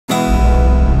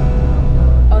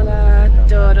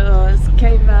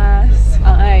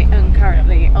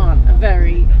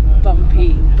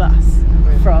bus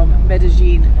from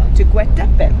Medellin to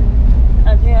Guatapé.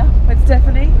 And here with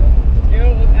Stephanie.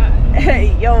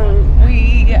 Hey, yo,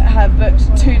 we have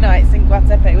booked 2 nights in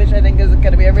Guatapé, which I think is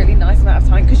going to be a really nice amount of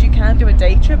time because you can do a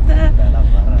day trip there,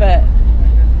 but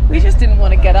we just didn't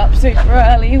want to get up super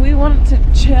early. We want to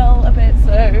chill a bit,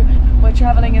 so we're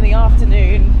traveling in the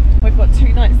afternoon. We've got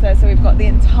 2 nights there, so we've got the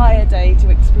entire day to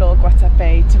explore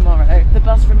Guatapé tomorrow. The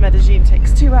bus from Medellin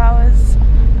takes 2 hours.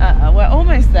 We're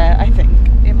almost there, I think,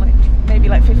 in like maybe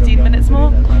like 15 minutes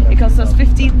more. It costs us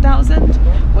 15,000,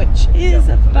 which is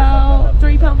about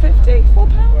 £3.50,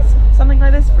 £4, something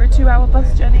like this for a 2-hour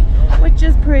bus journey, which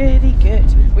is pretty good.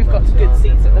 We've got good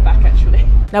seats at the back actually.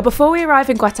 Now before we arrive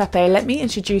in Guatapé, let me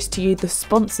introduce to you the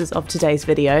sponsors of today's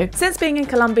video. Since being in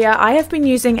Colombia, I have been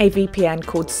using a VPN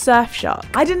called Surfshark.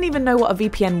 I didn't even know what a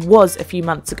VPN was a few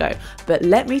months ago, but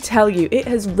let me tell you, it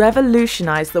has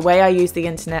revolutionized the way I use the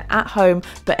internet at home,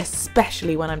 but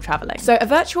especially when I'm traveling. So a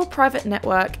virtual private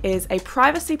network is a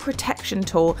privacy protection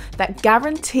tool that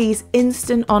guarantees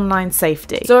instant online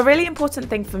safety. So a really important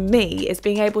thing for me is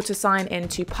being able to sign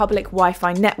into public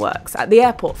Wi-Fi networks at the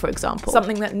airport, for example,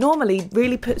 something that normally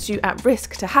really puts you at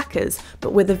risk to hackers,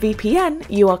 but with a VPN,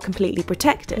 you are completely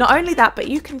protected. Not only that, but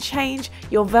you can change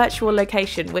your virtual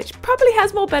location, which probably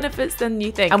has more benefits than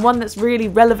you think. And one that's really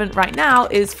relevant right now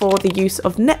is for the use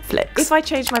of Netflix. If I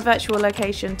change my virtual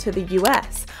location to the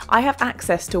US, I have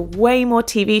access to way more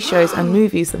TV shows and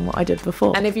movies than what I did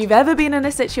before. And if you've ever been in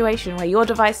a situation where your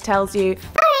device tells you,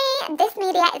 this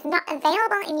media is not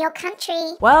available in your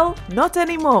country. Well, not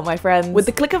anymore, my friends. With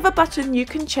the click of a button, you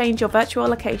can change your virtual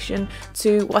location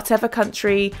to whatever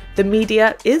country the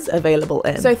media is available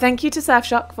in. So thank you to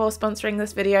Surfshark for sponsoring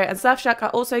this video, and Surfshark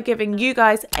are also giving you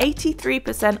guys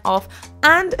 83% off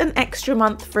and an extra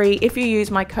month free if you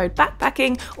use my code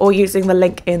backpacking or using the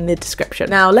link in the description.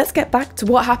 Now let's get back to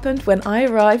what happened when I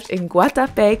arrived in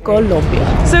Guatapé,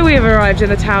 Colombia. So we have arrived in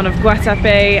the town of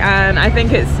Guatapé, and I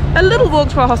think it's a little walk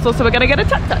to our hostel, so we're gonna get a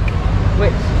tuk-tuk,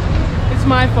 which it's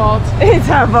my fault. It's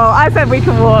her fault. I said we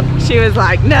can walk. She was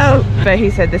like, no. But he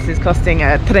said this is costing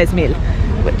 3,000,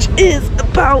 which is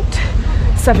about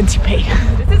 70p.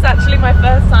 This is actually my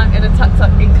first time in a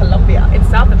tuk-tuk in Colombia, in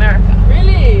South America.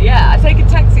 Really? Yeah, I've taken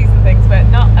taxis and things, but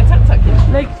not a tuk-tuk yet.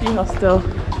 Lakeview Hostel.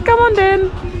 Come on,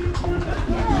 then.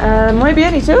 Muy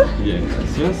bien, ¿y tú? Bien,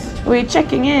 gracias. We're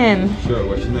checking in. Sure,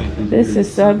 what's your name? This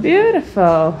is so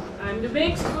beautiful. I'm the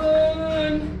big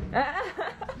spoon.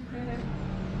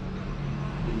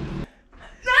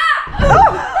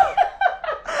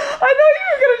 I thought you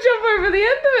were going to jump over the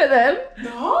end of it then.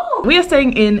 No. We are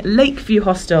staying in Lakeview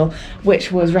Hostel,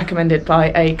 which was recommended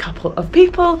by a couple of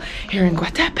people here in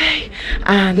Guatapé.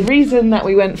 And the reason that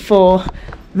we went for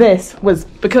this was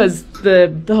because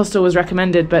the hostel was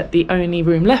recommended, but the only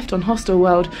room left on Hostel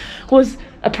World was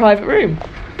a private room.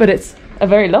 But it's a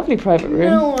very lovely private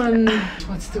room. No one,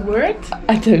 what's the word?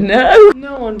 I don't know.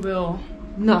 No one will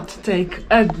not take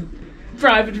a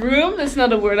private room. That's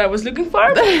not a word I was looking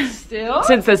for, but still.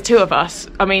 Since there's 2 of us,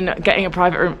 I mean, getting a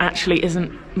private room actually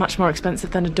isn't much more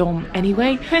expensive than a dorm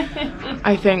anyway.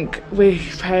 I think we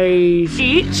paid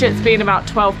each, it's been about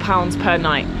 £12 per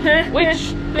night,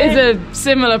 which is a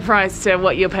similar price to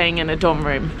what you're paying in a dorm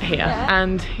room here. Yeah.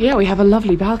 And yeah, we have a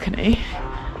lovely balcony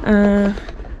and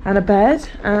a bed,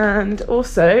 and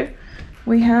also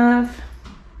we have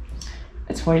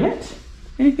a toilet.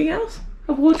 Anything else?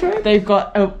 A wardrobe? They've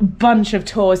got a bunch of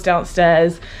tours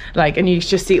downstairs, like, and you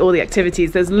just see all the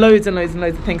activities. There's loads and loads and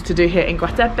loads of things to do here in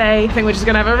Guatapé. I think we're just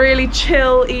gonna have a really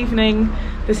chill evening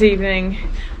this evening,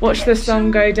 watch the sun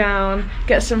go down,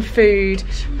 get some food,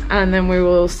 and then we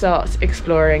will start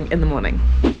exploring in the morning.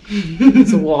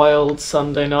 It's a wild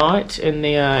Sunday night in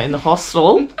the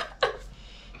hostel.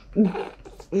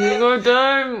 No,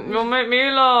 don't. You'll make me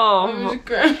laugh.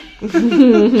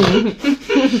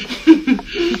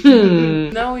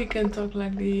 Now we can talk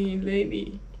like the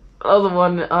lady. Oh, the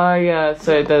one, yeah,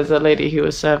 so there's a lady who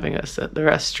was serving us at the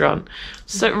restaurant.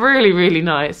 So really, really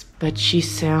nice. But she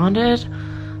sounded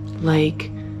like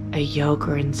a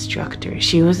yoga instructor.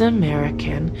 She was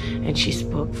American, and she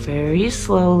spoke very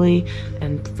slowly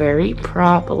and very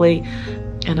properly.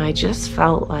 And I just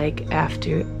felt like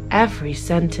after every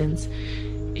sentence,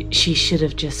 she should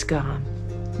have just gone,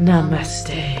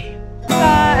 Namaste.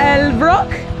 El Rock?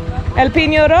 El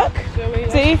Peñol Rock?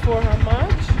 Sí. For how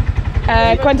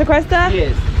much? ¿Cuánto cuesta?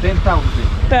 Yes,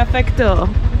 10,000. Perfecto.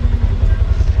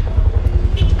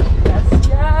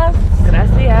 Gracias.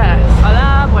 Gracias.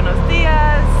 Hola, buenos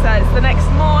dias. It's the next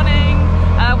morning.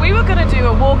 We were going to do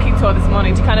a walking tour this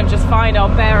morning to kind of just find our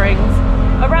bearings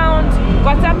around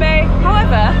Guatapé.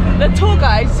 However, the tour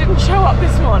guides didn't show up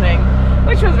this morning,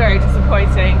 which was very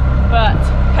disappointing. But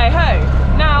hey ho,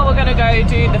 now we're gonna go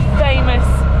do the famous,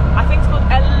 I think it's called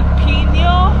El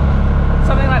Peñol,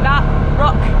 something like that,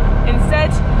 rock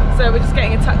instead. So we're just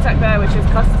getting a tuk-tuk there, which is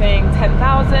costing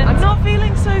 10,000. I'm not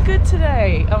feeling so good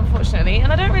today, unfortunately,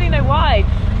 and I don't really know why.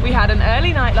 We had an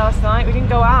early night last night, we didn't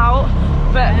go out,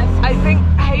 but I think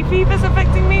hay fever's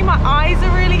affecting me. My eyes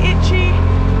are really itchy,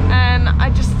 and I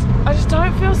just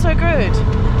don't feel so good.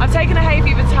 I've taken a hay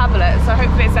fever tablet, so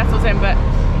hopefully it settles in, but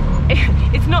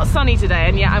it's not sunny today,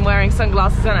 and yet I'm wearing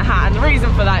sunglasses and a hat, and the reason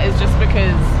for that is just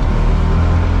because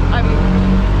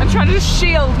I'm trying to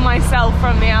shield myself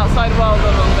from the outside world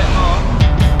a little bit more.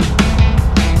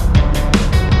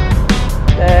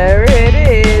 There it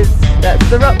is. That's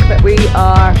the rock that we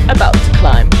are about to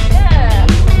climb. Yeah.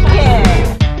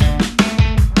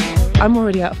 I'm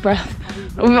already out of breath.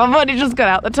 I've already just got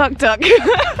out the tuk-tuk.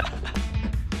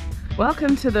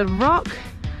 Welcome to the rock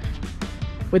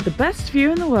with the best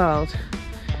view in the world.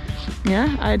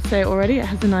 Yeah, I'd say already it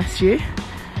has a nice view.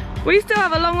 We still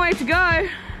have a long way to go.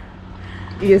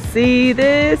 You see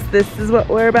this? This is what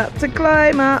we're about to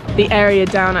climb up. The area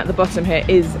down at the bottom here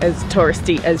is as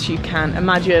touristy as you can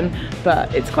imagine,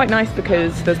 but it's quite nice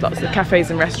because there's lots of cafes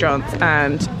and restaurants,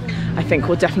 and I think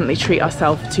we'll definitely treat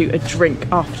ourselves to a drink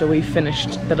after we've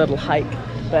finished the little hike.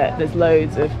 But there's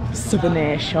loads of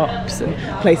souvenir shops and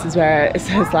places where it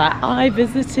says like, I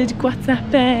visited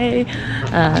Guatapé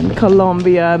and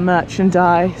Colombia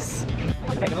merchandise.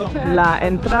 La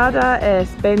entrada es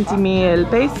 20,000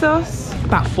 pesos.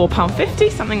 About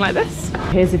 £4.50, something like this.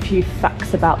 Here's a few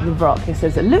facts about the rock. It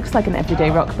says it looks like an everyday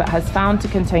rock but has found to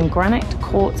contain granite,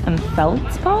 quartz and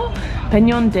feldspar.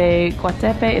 Peñol de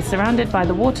Guatapé is surrounded by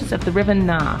the waters of the river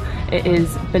Na. It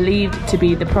is believed to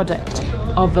be the product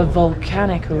of a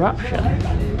volcanic eruption.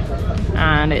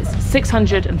 And it's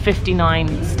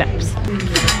 659 steps.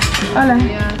 Hola.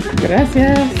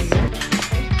 Gracias.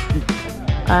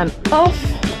 And off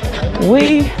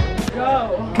we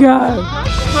go.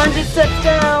 100 steps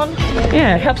down.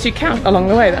 Yeah, it helps you count along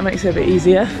the way. That makes it a bit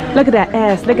easier. Look at that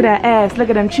ass, look at that ass, look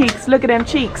at them cheeks, look at them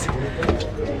cheeks. 200.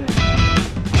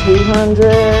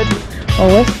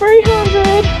 Oh, it's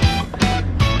 300.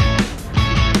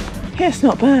 Yeah, it's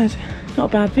not bad. Not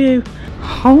a bad view.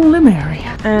 Holy Mary.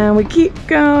 And we keep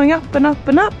going up and up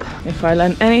and up. If I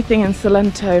learned anything in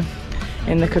Salento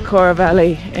in the Cocora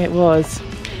Valley, it was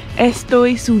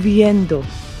Estoy subiendo.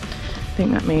 I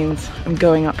think that means I'm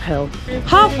going uphill.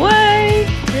 Halfway!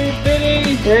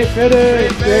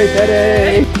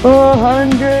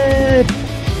 400!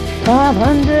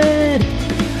 500!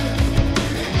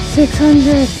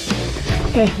 600!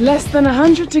 Okay, less than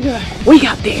 100 to go. We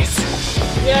got this!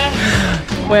 Yeah.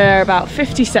 We're about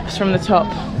 50 steps from the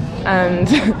top, and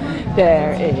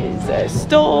there is a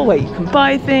store where you can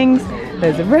buy things.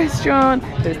 There's a restaurant,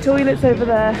 there's toilets over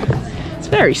there. It's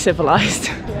very civilized.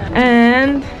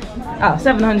 And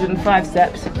 705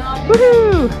 steps.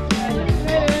 Woohoo!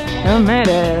 I made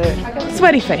it.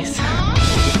 Sweaty face.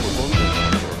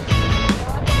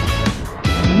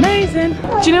 Amazing.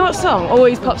 Do you know what song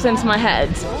always pops into my head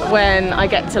when I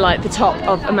get to like the top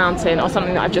of a mountain or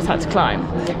something that I've just had to climb?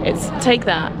 It's Take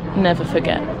That, Never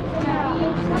Forget.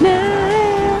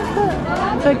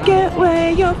 Never forget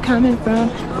where you're coming from.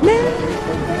 Never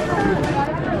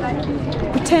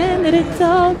pretend that it's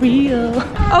all real.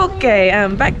 Okay,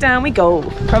 back down we go.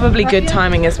 Probably good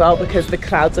timing as well because the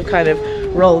clouds have kind of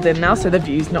rolled in now, so the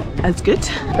view's not as good,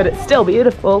 but it's still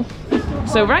beautiful.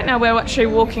 So right now we're actually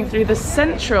walking through the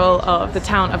central of the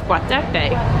town of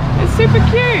Guatapé. It's super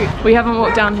cute. We haven't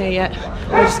walked down here yet.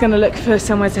 We're just gonna look for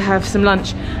somewhere to have some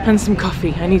lunch and some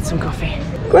coffee. I need some coffee.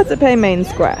 Guatapé main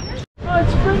square. Oh,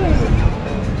 it's pretty.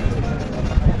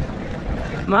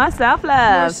 More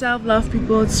self-love. More self-love,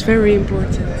 people. It's very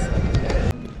important.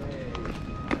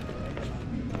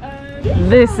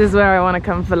 This is where I want to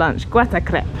come for lunch.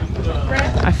 Guatapé.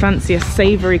 I fancy a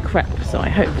savoury crepe, so I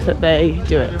hope that they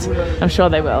do it. I'm sure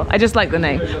they will. I just like the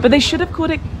name. But they should have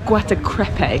called it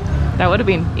Guatacrepe. That would have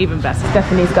been even better.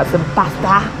 Stephanie's got some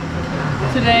pasta.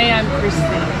 Today I'm Christy.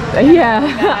 Yeah.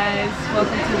 Hey guys,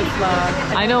 welcome to the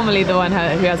vlog. I'm normally the one who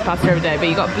has pasta every day, but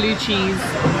you got blue cheese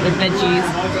with veggies.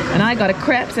 And I got a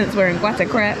crepe since we're in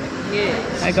Guatacrepe.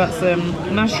 Yes. I got some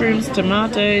mushrooms,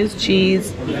 tomatoes,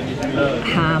 cheese,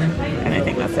 ham, and I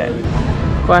think that's it.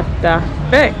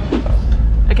 Guatapé.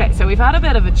 Okay, so we've had a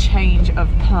bit of a change of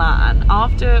plan.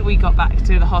 After we got back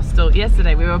to the hostel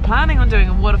yesterday, we were planning on doing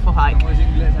a waterfall hike,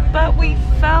 but we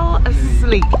fell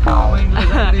asleep.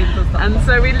 And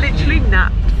so we literally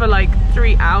napped for like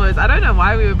 3 hours. I don't know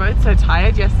why we were both so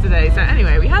tired yesterday. So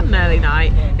anyway, we had an early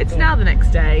night. It's now the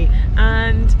next day,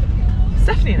 and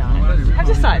Stephanie and I have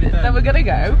decided that we're gonna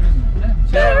go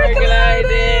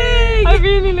Paragliding! I'm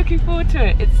really looking forward to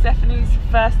it. It's Stephanie's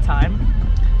first time.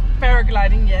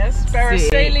 Paragliding, yes.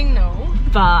 Parasailing, no.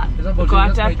 But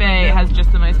Guatapé has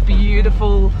just the most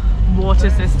beautiful water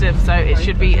system, so it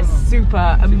should be a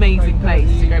super amazing place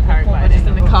to go paragliding. We're just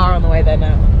in the car on the way there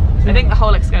now. I think the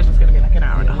whole excursion is going to be like an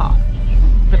hour and a half.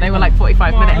 But they were like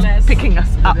 45 minutes picking us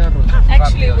up.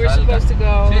 Actually, we're supposed to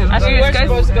go. Actually, we're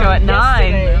supposed to go at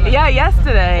 9. Yeah,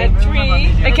 yesterday. At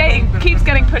 3. Okay, it keeps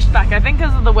getting pushed back. I think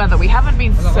because of the weather. We haven't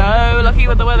been so lucky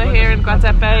with the weather here in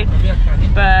Guatapé,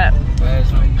 but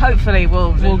hopefully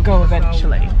we'll go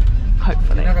eventually.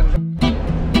 Hopefully.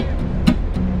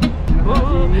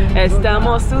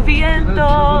 Estamos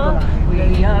subiendo.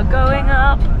 We are going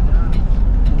up.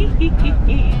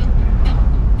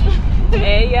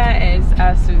 Ella es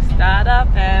asustada,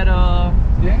 pero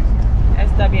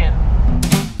está bien.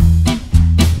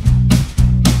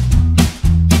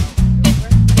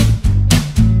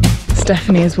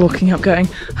 Stephanie is walking up going,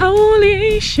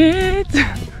 holy shit,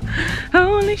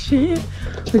 holy shit.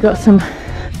 We got some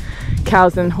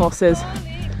cows and horses.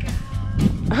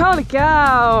 Holy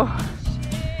cow.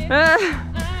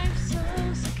 I'm so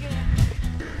scared.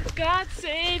 God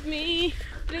save me,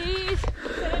 please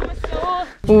save my soul.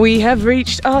 We have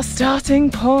reached our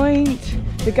starting point.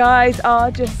 The guys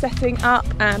are just setting up,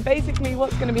 and basically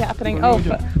what's going to be happening, well,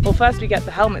 first we get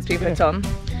the helmets we put on.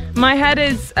 My head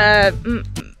is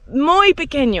muy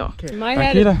pequeño. Okay. My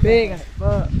head is big as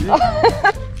fuck.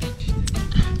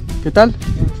 ¿Qué tal?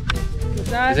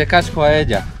 Ese casco a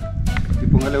ella. Y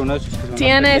póngale uno de esos que son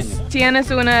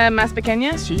 ¿Tienes una más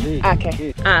pequeña? Sí. Okay.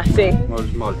 Sí. Ah, sí.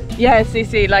 Small. Yeah,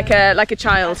 sí, like a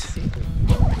child.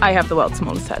 I have the world's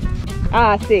smallest head.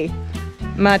 Ah, sí.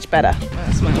 Much better.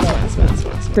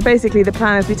 So basically the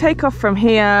plan is we take off from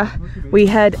here, we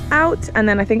head out, and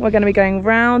then I think we're going to be going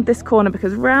round this corner,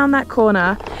 because round that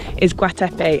corner is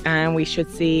Guatapé, and we should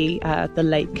see the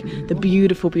lake, the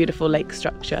beautiful, beautiful lake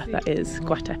structure that is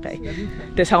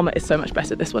Guatapé. This helmet is so much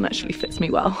better. This one actually fits me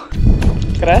well.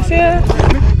 Gracias.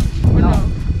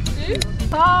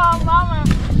 Oh, mama.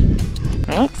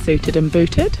 Right, suited and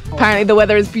booted. Apparently the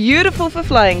weather is beautiful for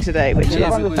flying today, which is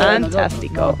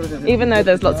fantastico. Even though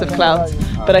there's lots of clouds,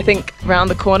 but I think round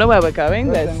the corner where we're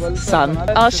going, there's sun.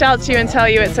 I'll shout to you and tell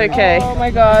you it's okay. Oh my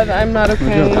god, I'm not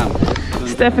okay.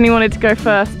 Stephanie wanted to go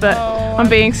first, but I'm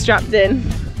being strapped in.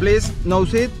 Please, no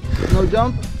sit, no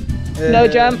jump. No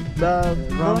jump.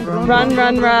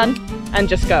 Run. And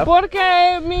just go.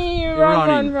 Porque me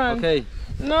run. Okay.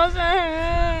 No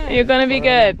sé. You're gonna be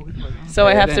good. So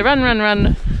I have to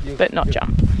run, but not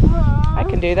jump. I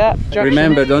can do that.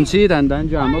 Remember, don't sit and then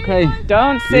jump, okay?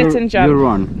 Don't sit and jump. You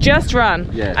run. Just run.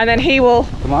 Yes. And then he will.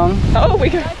 Come on. Oh, we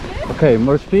go. Okay,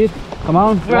 more speed. Come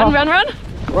on. Run. Run. Run.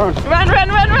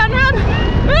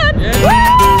 Yeah.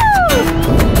 Woo!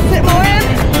 Sit more in.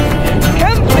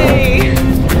 Comfy.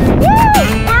 Woo!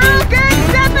 We're all good,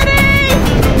 Stephanie!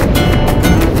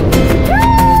 Woo!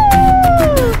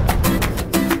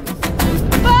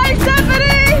 Bye,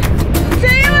 Stephanie!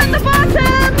 See you at the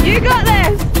bottom! You got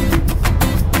this!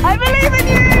 I believe in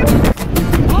you!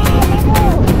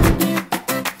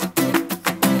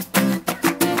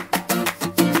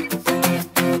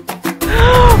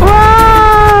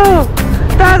 Wow!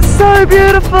 That's so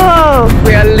beautiful!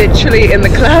 We are literally in the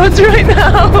clouds right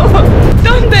now.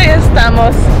 ¿Dónde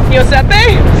estamos?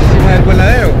 ¿Guatapé? Encima del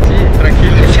voladero. Sí,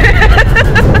 tranquilo.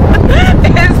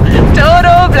 Es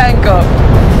todo blanco.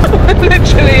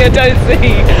 Literally, I don't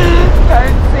see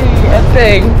a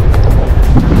thing.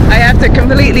 I have to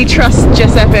completely trust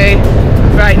Giuseppe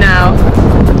right now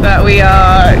that we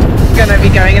are gonna be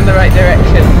going in the right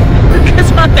direction,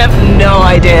 because I have no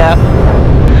idea.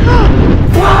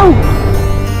 Wow!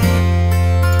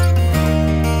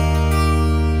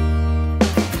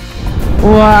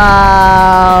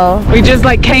 Wow! We just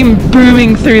like came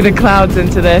booming through the clouds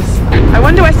into this. I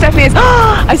wonder where Stephanie is.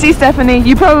 Oh, I see Stephanie.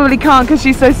 You probably can't because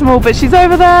she's so small, but she's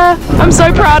over there. I'm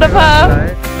so proud of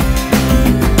her.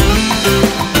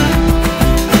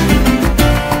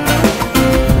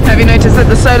 Have you noticed that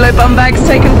the solo bum bag's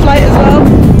taken flight as well?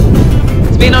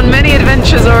 It's been on many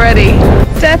adventures already.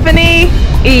 Stephanie,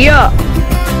 yeah.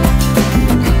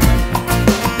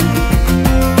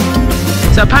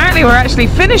 So apparently we're actually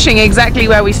finishing exactly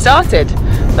where we started.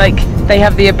 Like, they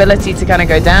have the ability to kind of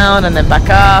go down and then back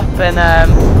up, and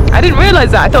I didn't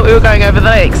realise that. I thought we were going over the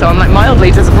lake, so I'm like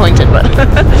mildly disappointed, but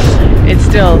it's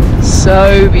still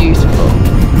so beautiful.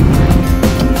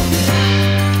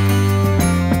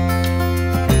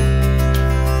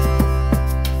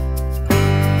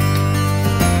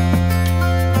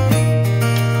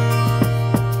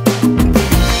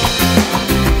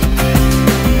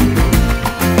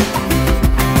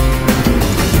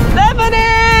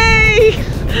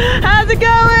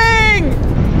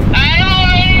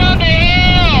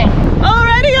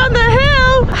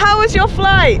 was your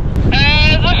flight?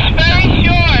 It was very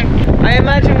short. I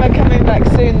imagine we're coming back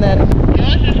soon then. It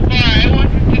wasn't far. I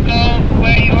wanted to go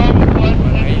where your was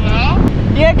as well.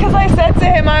 Yeah, because I said to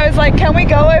him, I was like, can we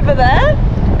go over there?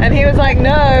 And he was like,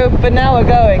 no, but now we're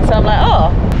going. So I'm like,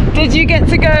 oh. Did you get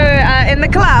to go in the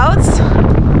clouds?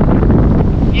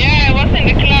 Yeah, I was in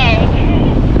the clouds.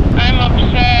 I'm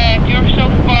upset. You're so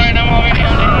far and I'm already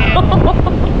on the hill.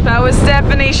 That was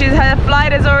Stephanie. Her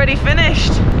flight is already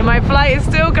finished. And my flight is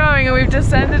still going and we've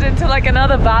descended into like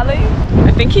another valley.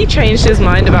 I think he changed his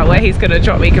mind about where he's going to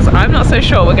drop me because I'm not so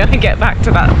sure we're going to get back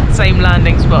to that same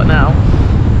landing spot now.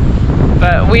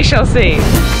 But we shall see.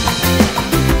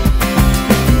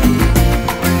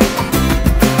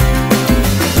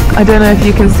 I don't know if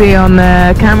you can see on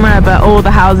the camera, but all the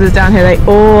houses down here, they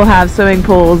all have swimming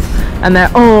pools and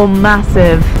they're all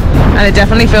massive. And it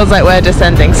definitely feels like we're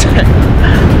descending, so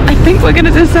I think we're gonna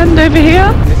descend over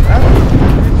here.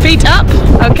 Feet up,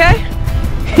 okay?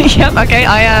 Yep, okay,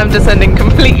 I am descending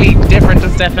completely different to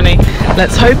Stephanie.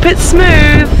 Let's hope it's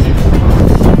smooth.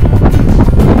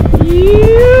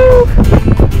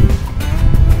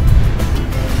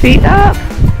 Feet up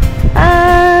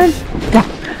and down.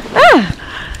 Ah!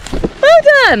 Well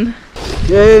done!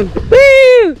 Bien.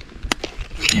 Woo!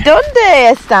 ¿Dónde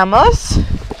estamos?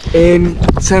 En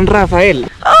San Rafael.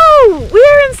 Oh,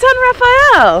 we're in San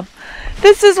Rafael.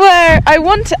 This is where I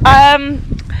want.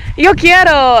 Yo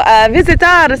quiero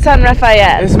visitar San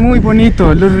Rafael. Es muy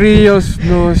bonito, los ríos,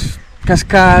 los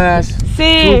cascadas.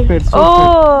 Sí. Súper, súper.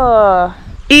 Oh.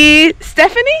 ¿Y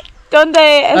Stephanie?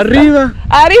 ¿Dónde está? Arriba.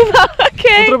 Arriba,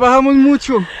 okay. Nosotros bajamos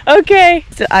mucho. Okay.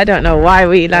 So I don't know why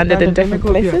we landed in different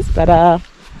places, but I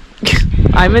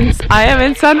am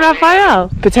in San Rafael.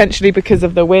 Potentially because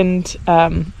of the wind.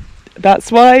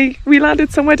 That's why we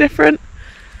landed somewhere different.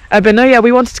 But no, yeah,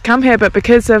 we wanted to camp here, but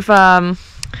because of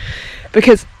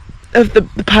the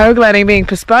paragliding being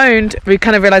postponed, we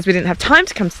kind of realized we didn't have time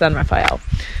to come to San Rafael.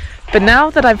 But now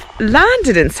that I've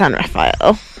landed in San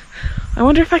Rafael, I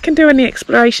wonder if I can do any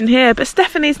exploration here, but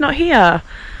Stephanie's not here.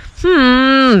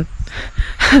 How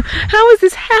has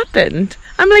this happened?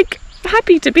 I'm like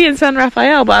happy to be in San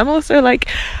Rafael, but I'm also like,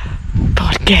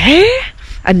 ¿por qué?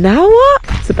 And now what?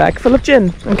 It's a bag full of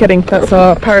gin. I'm kidding, that's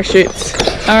our parachutes.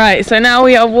 Alright, so now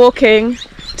we are walking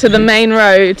to the main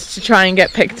road to try and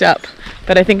get picked up,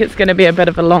 but I think it's going to be a bit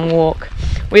of a long walk.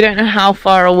 We don't know how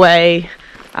far away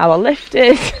our lift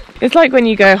is. It's like when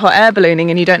you go hot air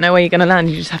ballooning and you don't know where you're going to land,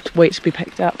 you just have to wait to be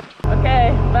picked up.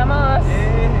 Okay, vamos!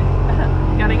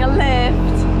 Getting a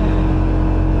lift.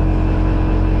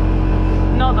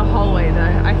 Not the whole way though,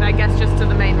 I guess just to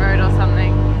the main road or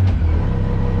something.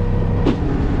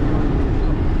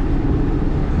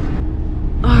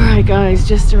 Alright guys,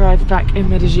 just arrived back in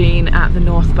Medellin at the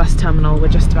North Bus Terminal. We're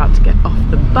just about to get off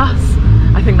the bus.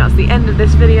 I think that's the end of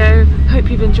this video.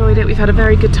 Hope you've enjoyed it. We've had a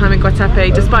very good time in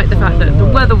Guatapé, despite the fact that the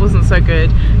weather wasn't so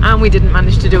good and we didn't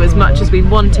manage to do as much as we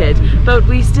wanted, but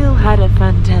we still had a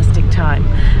fantastic time.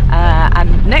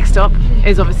 And next stop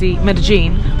is obviously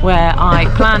Medellin, where I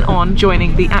plan on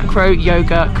joining the acro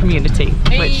yoga community,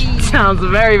 which sounds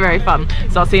very, very fun.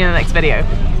 So I'll see you in the next video.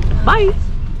 Bye!